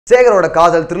சேகரோட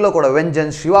காதல், த்ரிலோகோட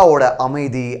வெஞ்சன்ஸ், சிவாவோட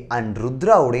அமைதி அண்ட்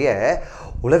ருத்ராவுடைய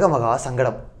உலகமகா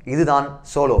சங்கடம். இதுதான்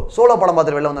சோலோ படம்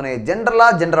பார்த்துட்டு வெளில வந்தோடனே ஜென்ரல்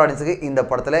ஆடியன்ஸுக்கு இந்த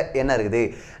படத்தில் என்ன இருக்குது?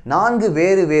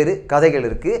 4 வேறு கதைகள்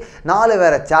இருக்குது, 4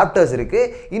 வேறு சாப்டர்ஸ்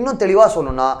இருக்குது. இன்னும் தெளிவாக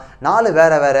சொல்லணும்னா 4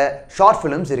 வேறு ஷார்ட்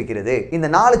ஃபிலிம்ஸ் இருக்கிறது. இந்த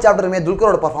 4 சாப்டருமே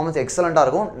துல்கரோட பர்ஃபார்மன்ஸ் எக்ஸலண்ட்டாக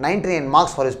இருக்கும். 99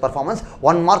 marks for his performance,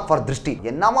 1 mark for திருஷ்டி.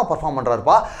 என்னமா பர்ஃபார்ம்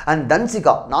பண்ணுறாருப்பா. அண்ட்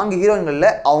தன்சிகா 4 ஹீரோயின்களில்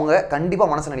அவங்க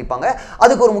கண்டிப்பாக மனசு நினைப்பாங்க.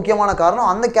 அதுக்கு ஒரு முக்கியமான காரணம்,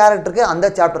 அந்த கேரக்டருக்கு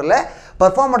அந்த சாப்டரில்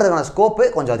பர்ஃபார்ம் பண்ணுறதுக்கான ஸ்கோப்பு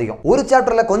கொஞ்சம் அதிகம். ஒரு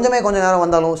சாப்டரில் கொஞ்சம் நேரம்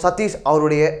வந்தாலும் சதீஷ்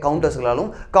அவருடைய கவுண்டர்ஸ்களாலும்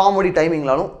காமெடி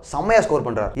டைமிங்லாலும் செம்மையாக ஸ்கோர்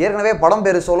பண்ணுறாரு. ஏற்கனவே படம்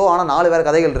பேர் சோலோ, ஆனால் 4 வேறு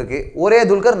கதைகள் இருக்குது. ஒரே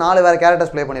துல்கர் 4 வேறு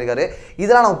கேரக்டர்ஸ் ப்ளே பண்ணியிருக்காரு.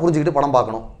 இதெல்லாம் நம்ம புரிஞ்சுக்கிட்டு படம்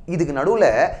பார்க்கணும். இதுக்கு நடுவில்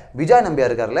விஜய் நம்பியார்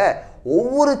இருக்கார்ல,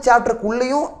 ஒவ்வொரு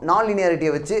சாப்டருக்குள்ளேயும் நான்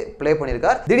லீனியாரிட்டியை வச்சு ப்ளே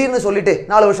பண்ணியிருக்கார். திடீர்னு சொல்லிட்டு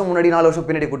 4 வருஷம் முன்னாடி 4 வருஷம்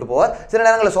பின்னாடி கூட்டு போவார். சில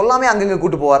நேரங்களில் சொல்லாமே அங்கங்கே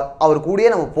கூட்டு போவார். அவர்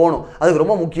கூடயே நம்ம போகணும். அதுக்கு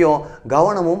ரொம்ப முக்கியம்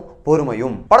கவனமும்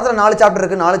பொறுமையும். படத்தில் 4 சாப்டர்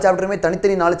இருக்குது. 4 சாப்டருமே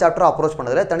தனித்தனி 4 சாப்டரை அப்ரோச்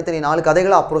பண்ணதில், தனித்தனி 4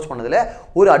 கதைகளை அப்ரோச் பண்ணதில்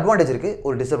ஒரு அட்வான்டேஜ் இருக்குது,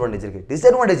 ஒரு டிஸ்அட்வான்டேஜ் இருக்குது.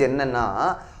 டிஸ்அட்வான்டேஜ் என்னென்னா,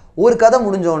 ஒரு கதை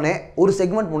முடிஞ்சோடனே, ஒரு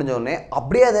செக்மெண்ட் முடிஞ்சோடனே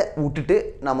அப்படியே அதை விட்டுட்டு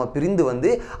நம்ம பிரிந்து வந்து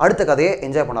அடுத்த கதையை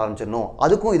என்ஜாய் பண்ண ஆரம்பிச்சிடணும்.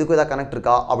 அதுக்கும் இதுக்கும் ஏதாவது கனெக்ட்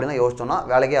இருக்கா அப்படின்னு யோசிச்சோம்னா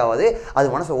வேலைக்கே ஆகாது.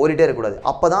 அது மனசை ஓடிட்டே இருக்கக்கூடாது.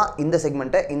 அப்போ தான் இந்த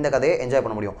செக்மெண்ட்டை, இந்த கதையை என்ஜாய்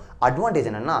பண்ண முடியும். அட்வான்டேஜ்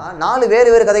என்னென்னா, 4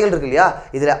 வேறு கதைகள் இருக்கு இல்லையா,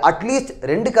 இதில் அட்லீஸ்ட்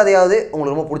 2 கதையாவது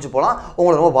உங்களுக்கு ரொம்ப பிடிச்சி போகலாம்,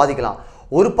 உங்களுக்கு ரொம்ப பாதிக்கலாம்.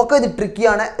 ஒரு பக்கம் இது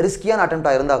ட்ரிக்கியான ரிஸ்கியான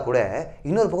அட்டெம்ப்டாக இருந்தால் கூட,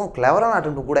 இன்னொரு பக்கம் கிளவரான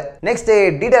அட்டெம்ப்ட் கூட. நெக்ஸ்ட்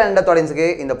டீடைல் அண்ட் ஆடியன்ஸுக்கு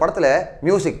இந்த படத்தில்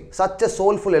music such a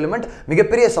soulful element,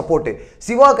 மிகப்பெரிய சப்போர்ட்டு.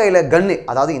 சிவா கையில் கன்னு,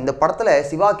 அதாவது இந்த படத்தில்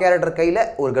சிவா கேரக்டர் கையில்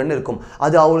ஒரு கன் இருக்கும்.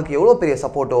 அது அவளுக்கு எவ்வளோ பெரிய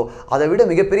சப்போர்ட்டோ அதை விட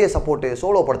மிகப்பெரிய சப்போர்ட்டு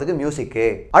சோலோ படத்துக்கு மியூசிக்கு.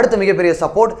 அடுத்த மிகப்பெரிய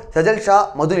சப்போர்ட் சஜல் ஷா,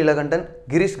 மது நீலகண்டன்,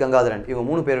 கிரீஷ் கங்காதரன், இவங்க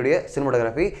 3 பேருடைய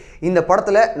சினிமாட்டோகிராஃபி. இந்த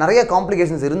படத்தில் நிறைய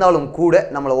காம்ப்ளிகேஷன்ஸ் இருந்தாலும் கூட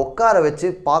நம்மளை உட்கார வச்சு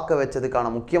பார்க்க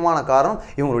வச்சதுக்கான முக்கியமான காரணம்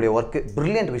இவங்களுடைய ஒர்க்கு.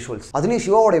 Brilliant visuals. அதுலேயும்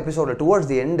சிவாவோட எபிசோட டுவர்ட்ஸ்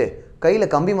தி எண்டு கையில்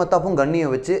கம்பி மத்தாப்பும்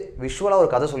கண்ணியும் வச்சு விஷுவலாக ஒரு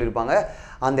கதை சொல்லியிருப்பாங்க.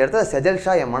 அந்த இடத்துல சஜல்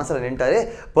ஷா என் மனசில் நின்ட்டாரு.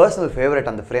 பர்சனல் ஃபேவரட்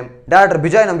அந்த ஃப்ரேம். டேரக்டர்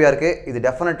பெஜாய் நம்பியாருக்கு இது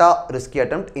டெஃபினட்டாக risky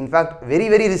attempt, in fact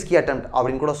very risky attempt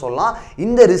அப்படின்னு கூட சொல்லலாம்.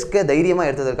 இந்த ரிஸ்க்கை தைரியமாக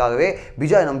எடுத்ததற்காகவே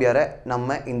பெஜாய் நம்பியாரை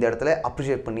நம்ம இந்த இடத்துல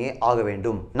அப்ரிஷியேட் பண்ணியே ஆக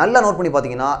வேண்டும். நல்லா நோட் பண்ணி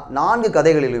பார்த்தீங்கன்னா 4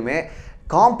 கதைகளிலுமே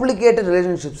காம்ப்ளிகேட்டட்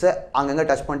ரிலேஷன்ஷிப்ஸை அங்கங்கே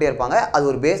டச் பண்ணிட்டே இருப்பாங்க. அது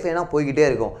ஒரு பேஸ் லைனாக போய்கிட்டே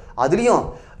இருக்கும். அதுலேயும்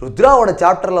ருத்ராவோட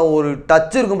சாப்டரில் ஒரு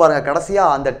டச் இருக்கும் பாருங்கள்.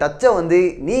 கடைசியாக அந்த டச்சை வந்து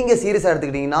நீங்கள் சீரியஸாக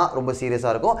எடுத்துக்கிட்டிங்கன்னா ரொம்ப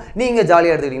சீரியஸாக இருக்கும், நீங்கள்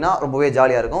ஜாலியாக எடுத்துக்கிட்டிங்கன்னா ரொம்பவே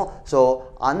ஜாலியாக இருக்கும். ஸோ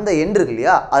அந்த எண்டு இருக்கு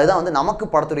இல்லையா, அதுதான் வந்து நமக்கு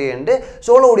படத்துடைய எண்டு.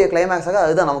 சோலோவுடைய கிளைமேக்ஸாக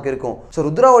அதுதான் நமக்கு இருக்கும். ஸோ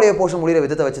ருத்ராவுடைய போர்ஷன் முடிகிற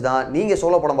விதத்தை வச்சு தான் நீங்கள்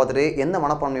சோலோ படம் பார்த்துட்டு எந்த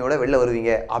மனப்பான்மையோட வெளில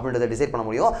வருவீங்க அப்படின்றத டிசைட் பண்ண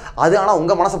முடியும். அது ஆனால்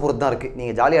உங்கள் மனசை பொறுத்து தான் இருக்குது.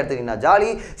 நீங்கள் ஜாலியாக எடுத்துக்கிட்டீங்கன்னா ஜாலி,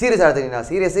 சீரியஸாக எடுத்துக்கிட்டீங்கன்னா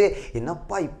சீரியஸு.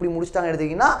 என்னப்பா இப்படி முடிச்சுட்டாங்க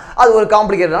எடுத்துக்கிட்டிங்கன்னா அது ஒரு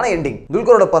காம்ப்ளிகேட்டடான ending.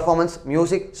 துல்கரோட performance,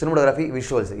 music, cinematography,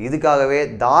 visuals, இதுக்காகவே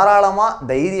தாராளமாக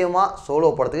தைரியமாக சோலோ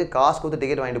படத்துக்கு காசு கொடுத்து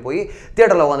டிக்கெட் வாங்கிட்டு போய்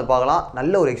தியேட்டரில் உட்காந்து பார்க்கலாம்.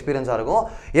 நல்ல ஒரு எக்ஸ்பீரியன்ஸாக இருக்கும்.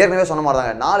 ஏற்கனவே சொன்ன மாதிரி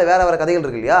தாங்க 4 வேறு கதைகள்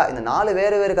இருக்கு இல்லையா, இந்த 4 வேறு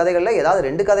கதைகளில் ஏதாவது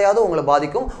 2 கதையாவது உங்களை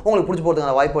பாதிக்கும், உங்களுக்கு பிடிச்சி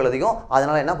போகிறதுக்கான வாய்ப்புகள் அதிகம்.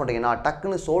 அதனால் என்ன பண்ணுறீங்கன்னா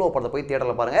டக்குன்னு சோலோ படத்தை போய்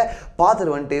தியேட்டரில் பாருங்கள்.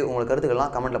 பார்த்துட்டு வந்துட்டு உங்களுக்கு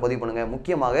கருத்துக்கள்லாம் கமெண்ட்டில் பதிவு பண்ணுங்கள்.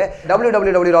 முக்கியமாக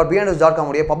www.bnnews.com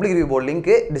உடைய பப்ளிக் ரிவ்யூ போர்டு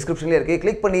லிங்க் டிஸ்கிரிப்ஷன்லேயே இருக்குது.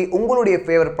 கிளிக் பண்ணி உங்களுடைய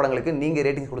ஃபேவரட் படங்களுக்கு நீங்கள்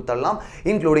ரேட்டிங்ஸ் கொடுத்துடலாம்,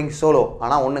 இன்க்ளூடிங் சோலோ.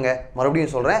 ஆனால் ஒன்றுங்க,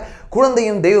 மறுபடியும் சொல்கிறேன்,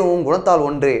 குழந்தையும் தெய்வமும் குணத்தால்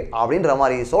ஒன்று அப்படின்ற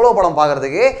மாதிரி சோலோ படம்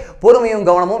பார்க்கறதுக்கு பொறுமையும்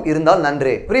கவனமும் இருந்தால்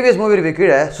நன்று. ப்ரீவியஸ் மூவி ரிவ்யூ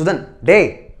கீழே சுதன், டே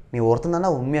நீ ஒருத்தன் தானே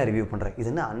உண்மையாக ரிவ்யூ பண்ணுற, இது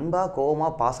என்ன அன்பா கோவமா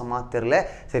பாசமா தெரில.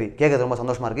 சரி, கேட்கறது ரொம்ப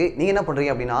சந்தோஷமாக இருக்குது. நீங்கள் என்ன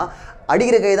பண்ணுறீங்க அப்படின்னா,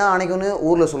 அடிக்கிற கை தான் அணைக்கும்னு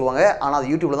ஊரில் சொல்லுவாங்க. ஆனால்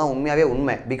அது யூடியூப்பில் தான் உண்மையாகவே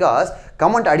உண்மை. பிகாஸ்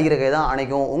கமெண்ட் அடிக்கிற கை தான்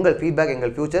அணைக்கும். உங்கள் ஃபீட்பேக்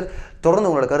எங்கள் ஃபியூச்சர். தொடர்ந்து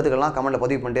உங்களோட கருத்துக்கள்லாம் கமெண்ட்டில்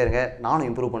பதிவு பண்ணிட்டே இருங்க. நானும்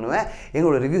இம்ப்ரூவ் பண்ணுவேன்.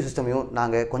 எங்களோட ரிவ்யூ சிஸ்டமையும்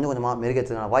நாங்கள் கொஞ்சம் கொஞ்சமாக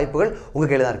மெருகேற்றதுக்கான வாய்ப்புகள்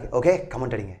உங்கள் கையில் தான் இருக்குது. ஓகே,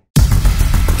 கமெண்ட் அடிங்க.